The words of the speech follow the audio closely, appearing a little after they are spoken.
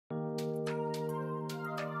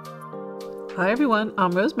Hi everyone,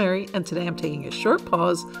 I'm Rosemary, and today I'm taking a short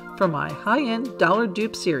pause from my high-end Dollar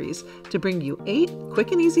Dupe series to bring you 8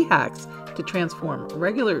 quick and easy hacks to transform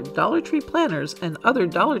regular Dollar Tree planners and other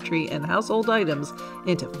Dollar Tree and household items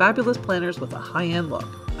into fabulous planners with a high-end look.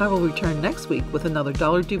 I will return next week with another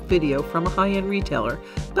Dollar Dupe video from a high-end retailer,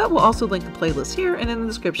 but we'll also link a playlist here and in the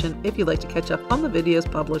description if you'd like to catch up on the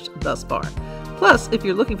videos published thus far. Plus, if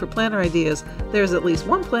you're looking for planner ideas, there's at least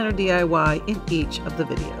one planner DIY in each of the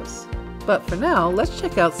videos. But for now, let's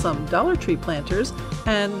check out some Dollar Tree planters,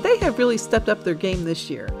 and they have really stepped up their game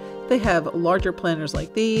this year. They have larger planters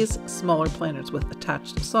like these, smaller planters with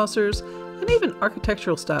attached saucers, and even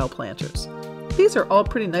architectural style planters. These are all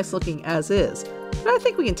pretty nice looking as is, but I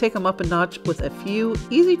think we can take them up a notch with a few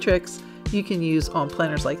easy tricks you can use on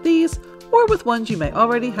planters like these, or with ones you may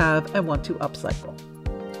already have and want to upcycle.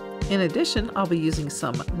 In addition, I'll be using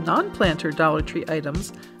some non-planter Dollar Tree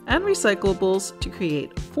items and recyclables to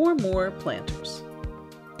create 4 more planters.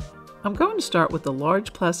 I'm going to start with the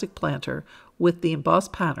large plastic planter with the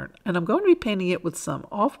embossed pattern, and I'm going to be painting it with some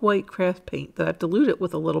off-white craft paint that I've diluted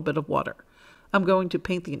with a little bit of water. I'm going to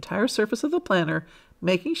paint the entire surface of the planter,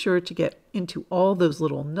 making sure to get into all those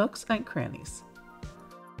little nooks and crannies.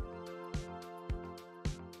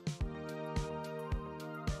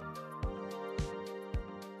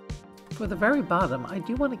 For the very bottom, I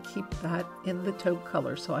do want to keep that in the taupe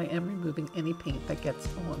color, so I am removing any paint that gets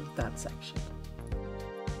on that section.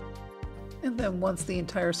 And then once the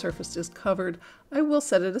entire surface is covered, I will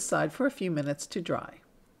set it aside for a few minutes to dry.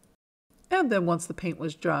 And then once the paint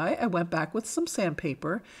was dry, I went back with some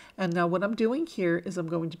sandpaper, and now what I'm doing here is I'm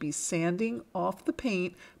going to be sanding off the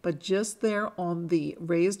paint, but just there on the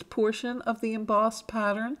raised portion of the embossed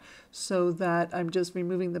pattern, so that I'm just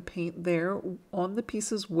removing the paint there on the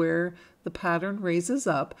pieces where the pattern raises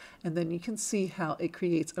up, and then you can see how it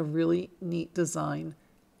creates a really neat design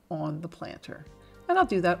on the planter. And I'll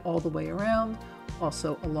do that all the way around,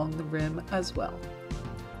 also along the rim as well.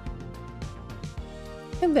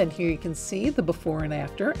 And then here you can see the before and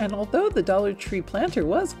after, and although the Dollar Tree planter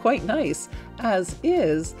was quite nice as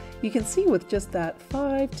is, you can see with just that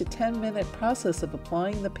 5 to 10 minute process of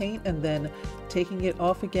applying the paint and then taking it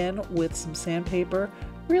off again with some sandpaper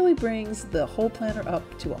really brings the whole planter up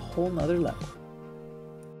to a whole nother level.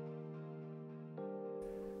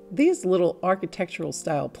 These little architectural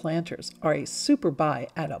style planters are a super buy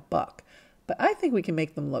at $1, but I think we can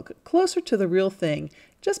make them look closer to the real thing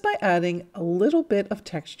just by adding a little bit of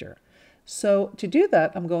texture. So to do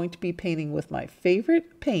that, I'm going to be painting with my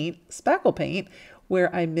favorite paint, spackle paint,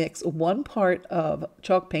 where I mix 1 part of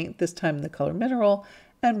chalk paint, this time in the color mineral,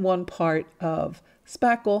 and 1 part of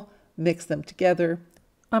spackle, mix them together.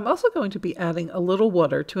 I'm also going to be adding a little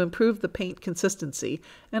water to improve the paint consistency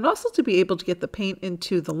and also to be able to get the paint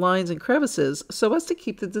into the lines and crevices so as to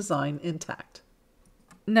keep the design intact.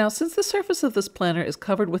 Now, since the surface of this planter is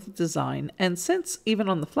covered with a design, and since even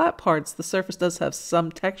on the flat parts the surface does have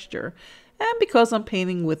some texture, and because I'm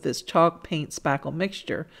painting with this chalk paint spackle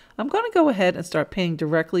mixture, I'm going to go ahead and start painting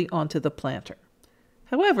directly onto the planter.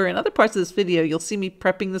 However, in other parts of this video, you'll see me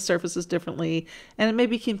prepping the surfaces differently, and it may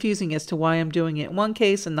be confusing as to why I'm doing it in one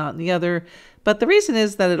case and not in the other, but the reason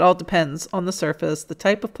is that it all depends on the surface, the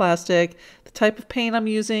type of plastic, the type of paint I'm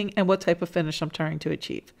using, and what type of finish I'm trying to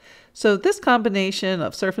achieve. So this combination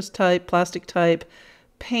of surface type, plastic type,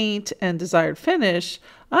 paint, and desired finish,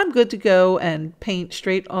 I'm good to go and paint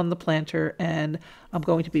straight on the planter, and I'm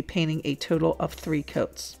going to be painting a total of 3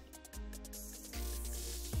 coats.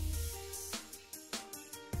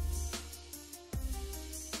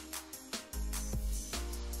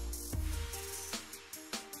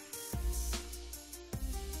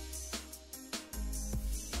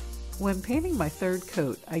 When painting my 3rd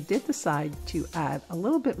coat, I did decide to add a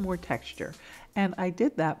little bit more texture, and I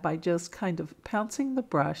did that by just kind of pouncing the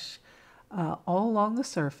brush all along the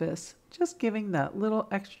surface, just giving that little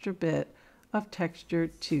extra bit of texture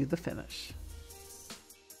to the finish.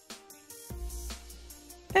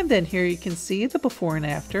 And then here you can see the before and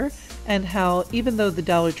after, and how even though the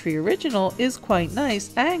Dollar Tree original is quite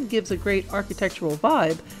nice and gives a great architectural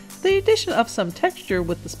vibe, the addition of some texture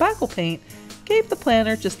with the spackle paint gave the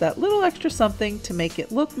planter just that little extra something to make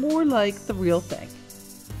it look more like the real thing.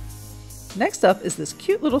 Next up is this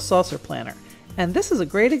cute little saucer planter, and this is a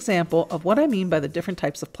great example of what I mean by the different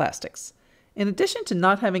types of plastics. In addition to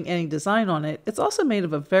not having any design on it, it's also made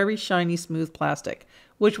of a very shiny, smooth plastic,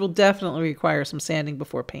 which will definitely require some sanding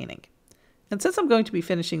before painting. And since I'm going to be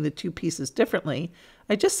finishing the 2 pieces differently,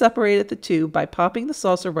 I just separated the 2 by popping the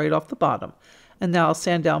saucer right off the bottom. And now I'll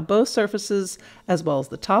sand down both surfaces as well as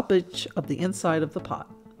the top edge of the inside of the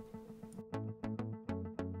pot.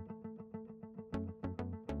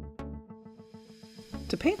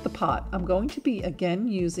 To paint the pot, I'm going to be again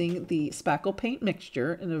using the spackle paint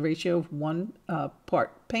mixture in a ratio of 1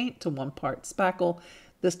 part paint to 1 part spackle.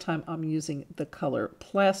 This time I'm using the color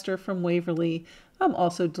Plaster from Waverly. I'm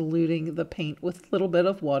also diluting the paint with a little bit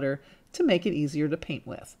of water to make it easier to paint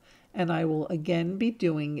with. And I will again be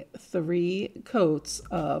doing 3 coats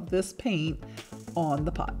of this paint on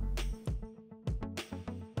the pot.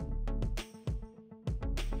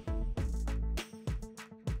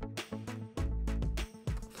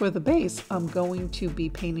 For the base, I'm going to be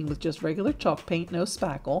painting with just regular chalk paint, no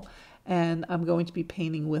spackle, and I'm going to be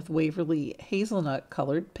painting with Waverly Hazelnut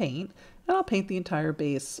colored paint, and I'll paint the entire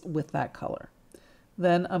base with that color.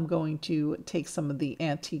 Then I'm going to take some of the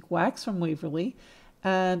antique wax from Waverly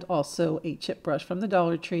and also a chip brush from the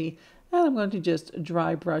Dollar Tree, and I'm going to just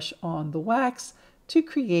dry brush on the wax to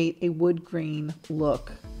create a wood grain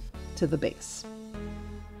look to the base.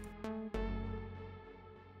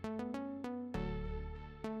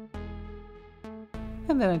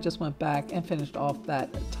 And then I just went back and finished off that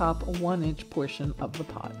top 1-inch portion of the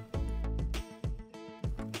pot.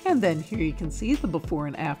 And then here you can see the before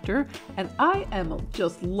and after, and I am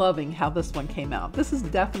just loving how this one came out. This is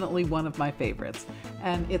definitely one of my favorites,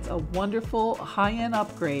 and it's a wonderful high-end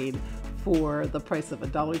upgrade for the price of a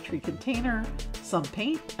Dollar Tree container, some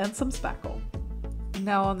paint, and some spackle.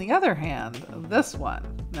 Now on the other hand, this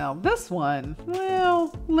one. Now this one,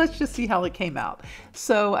 well, let's just see how it came out.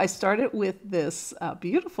 So I started with this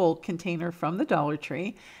beautiful container from the Dollar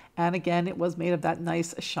Tree. And again, it was made of that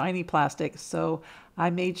nice shiny plastic. So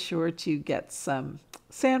I made sure to get some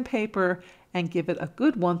sandpaper and give it a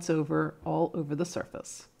good once over all over the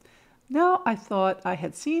surface. Now I thought I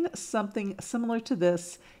had seen something similar to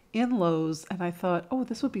this in Lowe's, and I thought, oh,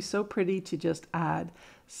 this would be so pretty to just add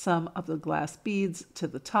some of the glass beads to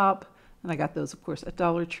the top. And I got those, of course, at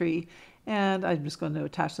Dollar Tree. And I'm just going to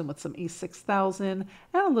attach them with some E6000 and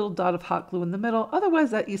a little dot of hot glue in the middle.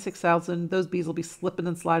 Otherwise, that E6000, those beads will be slipping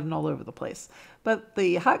and sliding all over the place. But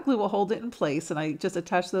the hot glue will hold it in place, and I just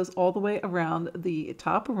attached those all the way around the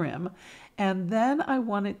top rim. And then I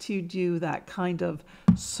wanted to do that kind of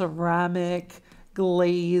ceramic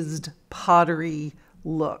glazed pottery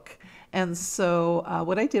look. And so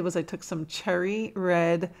what I did was I took some cherry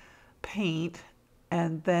red paint,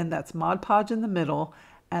 and then that's Mod Podge in the middle,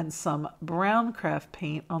 and some brown craft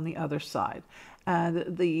paint on the other side.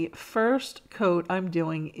 And the first coat I'm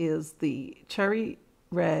doing is the cherry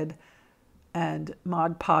red and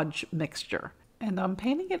Mod Podge mixture. And I'm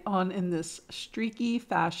painting it on in this streaky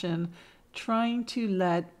fashion, trying to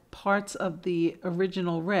let parts of the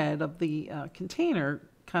original red of the container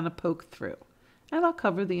kind of poke through. And I'll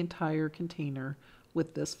cover the entire container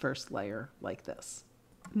with this first layer like this.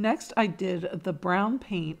 Next, I did the brown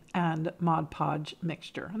paint and Mod Podge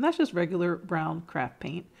mixture, and that's just regular brown craft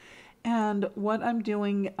paint. And what I'm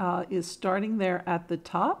doing is starting there at the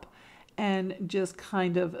top and just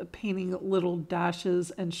kind of painting little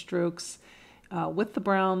dashes and strokes with the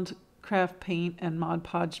brown craft paint and Mod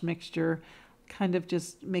Podge mixture, kind of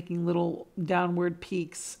just making little downward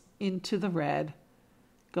peaks into the red,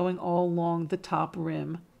 going all along the top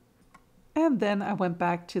rim. And then I went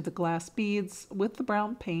back to the glass beads with the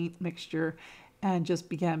brown paint mixture and just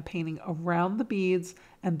began painting around the beads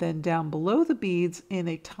and then down below the beads in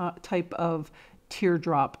a type of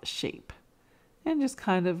teardrop shape. And just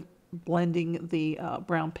kind of blending the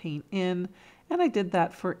brown paint in. And I did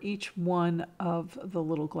that for each one of the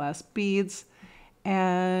little glass beads.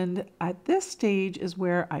 And at this stage is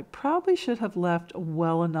where I probably should have left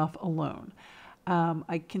well enough alone.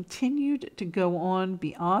 I continued to go on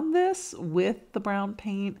beyond this with the brown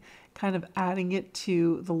paint, kind of adding it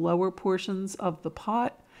to the lower portions of the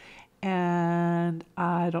pot. And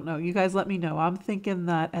I don't know, you guys let me know. I'm thinking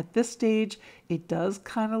that at this stage, it does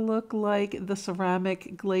kind of look like the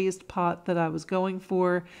ceramic glazed pot that I was going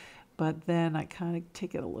for. But then I kind of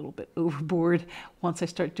take it a little bit overboard once I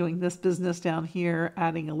start doing this business down here,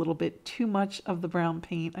 adding a little bit too much of the brown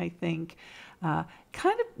paint, I think.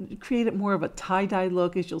 Kind of create it more of a tie-dye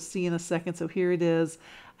look, as you'll see in a second. So here it is.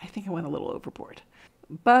 I think I went a little overboard.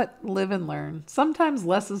 But live and learn. Sometimes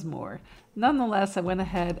less is more. Nonetheless, I went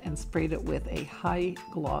ahead and sprayed it with a high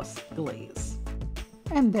gloss glaze.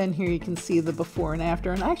 And then here you can see the before and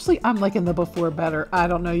after. And actually, I'm liking the before better. I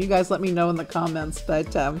don't know. You guys let me know in the comments.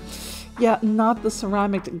 But yeah, not the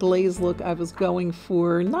ceramic glaze look I was going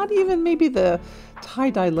for. Not even maybe the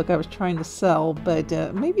tie-dye look I was trying to sell. But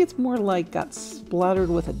maybe it's more like got splattered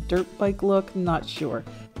with a dirt bike look. Not sure.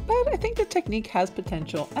 But I think the technique has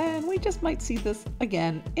potential. And we just might see this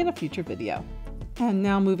again in a future video. And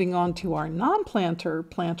now moving on to our non-planter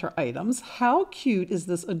planter items. How cute is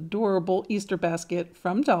this adorable Easter basket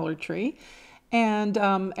from Dollar Tree? And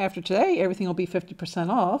after today, everything will be 50%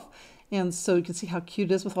 off. And so you can see how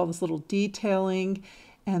cute it is with all this little detailing.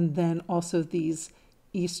 And then also these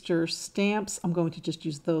Easter stamps. I'm going to just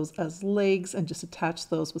use those as legs and just attach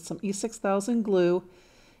those with some E6000 glue.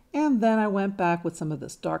 And then I went back with some of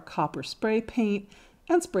this dark copper spray paint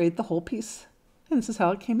and sprayed the whole piece. And this is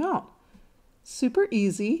how it came out. Super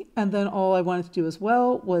easy. And then all I wanted to do as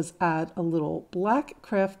well was add a little black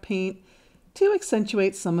craft paint to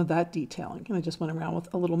accentuate some of that detailing. And I just went around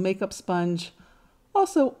with a little makeup sponge,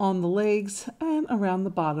 also on the legs and around the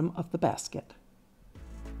bottom of the basket.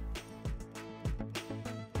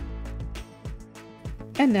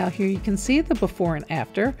 And now here you can see the before and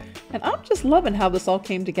after, and I'm just loving how this all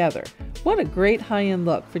came together. What a great high-end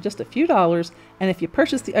look for just a few dollars, and if you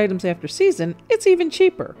purchase the items after season, it's even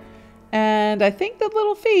cheaper. And I think the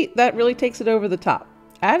little feet, that really takes it over the top.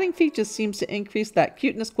 Adding feet just seems to increase that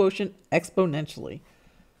cuteness quotient exponentially.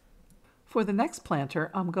 For the next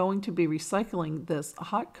planter, I'm going to be recycling this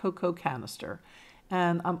hot cocoa canister.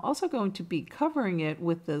 And I'm also going to be covering it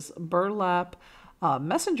with this burlap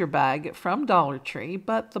messenger bag from Dollar Tree,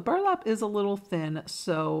 but the burlap is a little thin,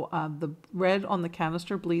 so the red on the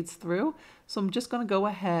canister bleeds through. So I'm just going to go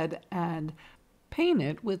ahead and paint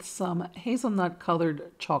it with some hazelnut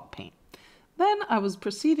colored chalk paint. Then I was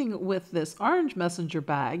proceeding with this orange messenger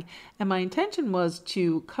bag, and my intention was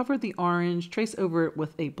to cover the orange, trace over it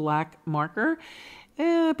with a black marker.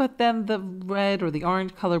 But then the red or the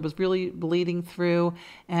orange color was really bleeding through,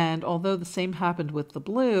 and although the same happened with the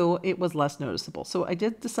blue, it was less noticeable. So I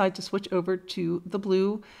did decide to switch over to the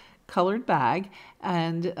blue colored bag,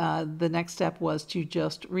 and the next step was to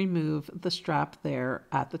just remove the strap there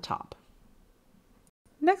at the top.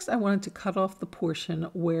 Next, I wanted to cut off the portion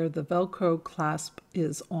where the Velcro clasp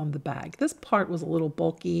is on the bag. This part was a little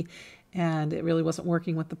bulky, and it really wasn't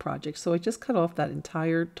working with the project, so I just cut off that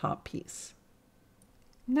entire top piece.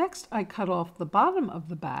 Next, I cut off the bottom of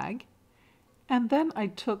the bag, and then I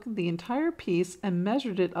took the entire piece and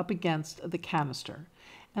measured it up against the canister.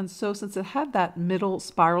 And so since it had that middle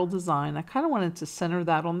spiral design, I kind of wanted to center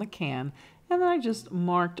that on the can, and then I just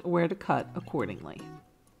marked where to cut accordingly.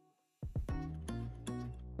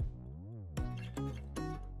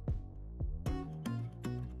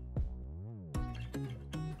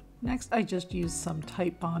 Next, I just used some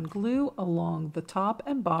Titebond glue along the top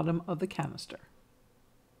and bottom of the canister.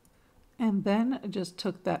 And then just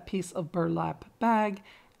took that piece of burlap bag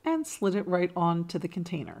and slid it right onto the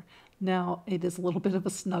container. Now it is a little bit of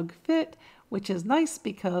a snug fit, which is nice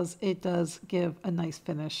because it does give a nice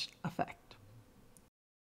finish effect.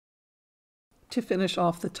 To finish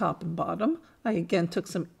off the top and bottom, I again took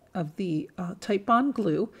some of the Titebond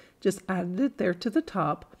glue, just added it there to the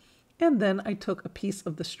top, and then I took a piece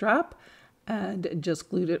of the strap and just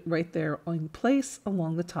glued it right there in place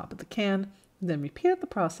along the top of the can. Then repeated the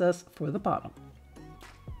process for the bottom.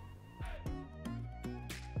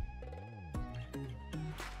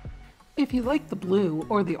 If you like the blue,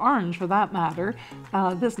 or the orange for that matter,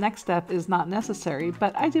 this next step is not necessary,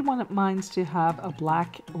 but I did want mine to have a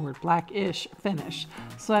black or blackish finish.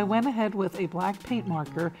 So I went ahead with a black paint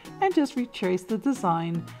marker and just retraced the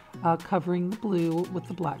design covering the blue with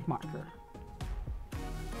the black marker.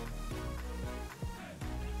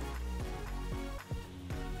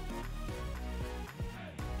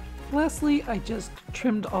 Lastly, I just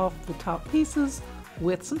trimmed off the top pieces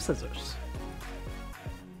with some scissors.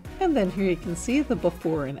 And then here you can see the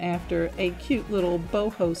before and after, a cute little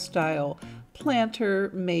boho style planter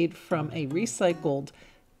made from a recycled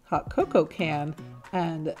hot cocoa can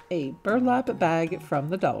and a burlap bag from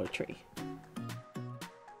the Dollar Tree.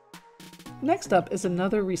 Next up is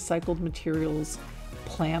another recycled materials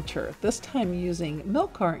planter, this time using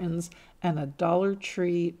milk cartons and a Dollar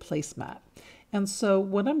Tree placemat. And so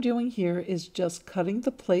what I'm doing here is just cutting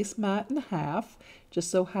the placemat in half. Just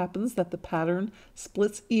so happens that the pattern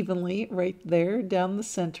splits evenly right there down the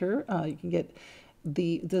center. You can get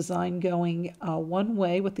the design going one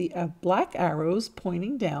way with the black arrows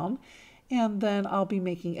pointing down. And then I'll be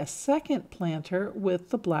making a second planter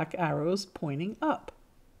with the black arrows pointing up.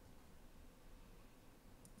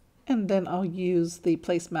 And then I'll use the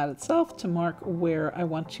placemat itself to mark where I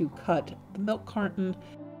want to cut the milk carton.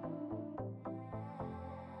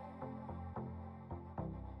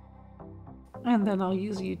 And then I'll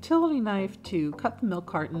use a utility knife to cut the milk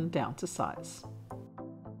carton down to size.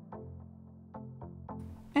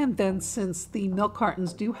 And then since the milk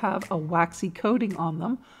cartons do have a waxy coating on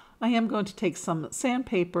them, I am going to take some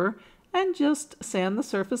sandpaper and just sand the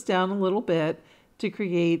surface down a little bit to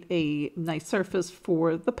create a nice surface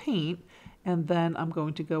for the paint. And then I'm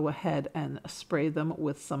going to go ahead and spray them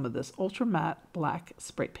with some of this ultra matte black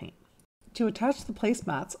spray paint. To attach the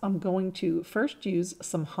placemats, I'm going to first use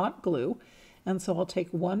some hot glue. And so I'll take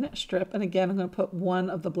one strip, and again, I'm going to put one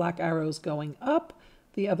of the black arrows going up,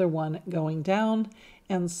 the other one going down.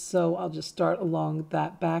 And so I'll just start along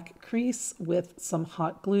that back crease with some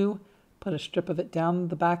hot glue, put a strip of it down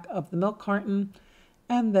the back of the milk carton,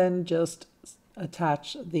 and then just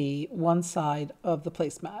attach the one side of the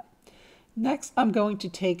placemat. Next, I'm going to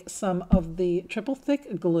take some of the triple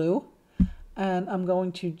thick glue, and I'm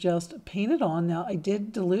going to just paint it on. Now, I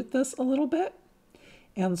did dilute this a little bit,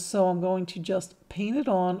 and so I'm going to just paint it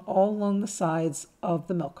on all along the sides of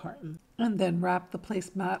the milk carton, and then wrap the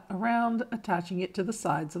placemat around, attaching it to the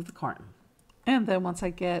sides of the carton. And then once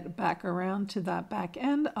I get back around to that back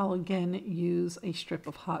end, I'll again use a strip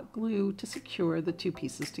of hot glue to secure the two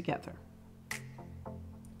pieces together.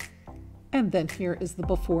 And then here is the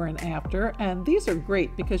before and after, and these are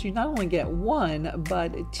great because you not only get one,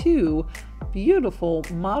 but two beautiful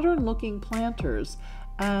modern looking planters,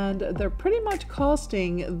 and they're pretty much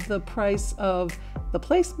costing the price of the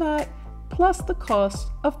placemat plus the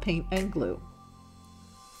cost of paint and glue.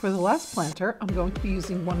 For the last planter, I'm going to be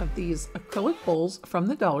using one of these acrylic bowls from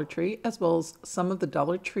the Dollar Tree, as well as some of the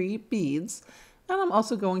Dollar Tree beads, and I'm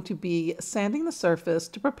also going to be sanding the surface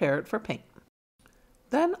to prepare it for paint.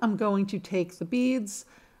 Then I'm going to take the beads,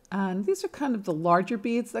 and these are kind of the larger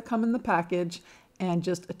beads that come in the package, and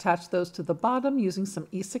just attach those to the bottom using some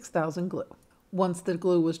E6000 glue. Once the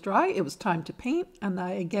glue was dry, it was time to paint, and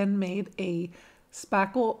I again made a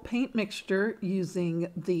spackle paint mixture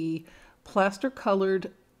using the plaster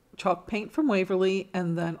colored chalk paint from Waverly,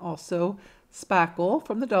 and then also spackle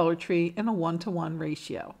from the Dollar Tree in a 1-to-1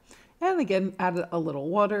 ratio. And again, added a little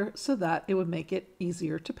water so that it would make it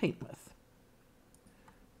easier to paint with.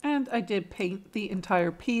 And I did paint the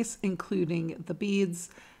entire piece, including the beads,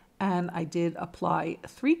 and I did apply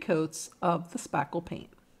 3 coats of the spackle paint.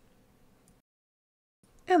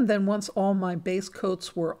 And then once all my base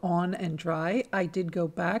coats were on and dry, I did go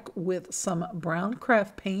back with some brown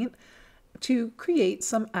craft paint to create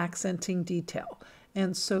some accenting detail.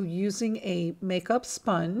 And so using a makeup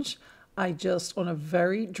sponge, I just, on a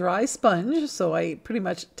very dry sponge, so I pretty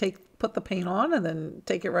much put the paint on and then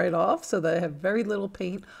take it right off so that I have very little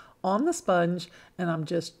paint on the sponge, and I'm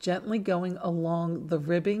just gently going along the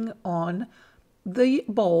ribbing on the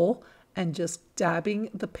bowl and just dabbing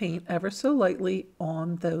the paint ever so lightly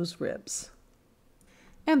on those ribs.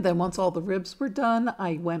 And then once all the ribs were done,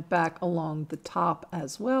 I went back along the top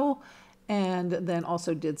as well, and then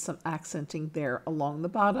also did some accenting there along the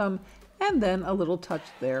bottom, and then a little touch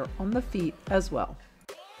there on the feet as well.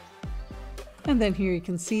 And then here you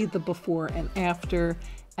can see the before and after,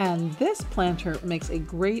 and this planter makes a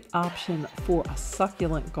great option for a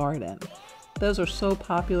succulent garden. Those are so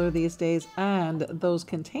popular these days, and those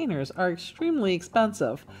containers are extremely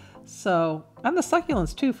expensive. So, and the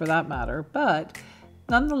succulents too for that matter, but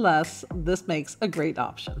nonetheless, this makes a great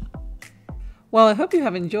option. Well, I hope you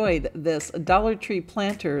have enjoyed this Dollar Tree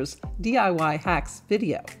Planters DIY Hacks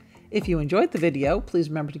video. If you enjoyed the video, please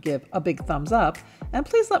remember to give a big thumbs up, and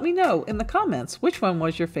please let me know in the comments which one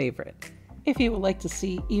was your favorite. If you would like to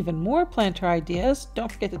see even more planter ideas,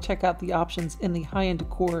 don't forget to check out the options in the High-End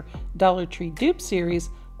Decor Dollar Tree Dupe series,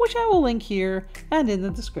 which I will link here and in the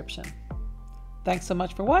description. Thanks so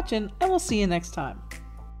much for watching, and we'll see you next time.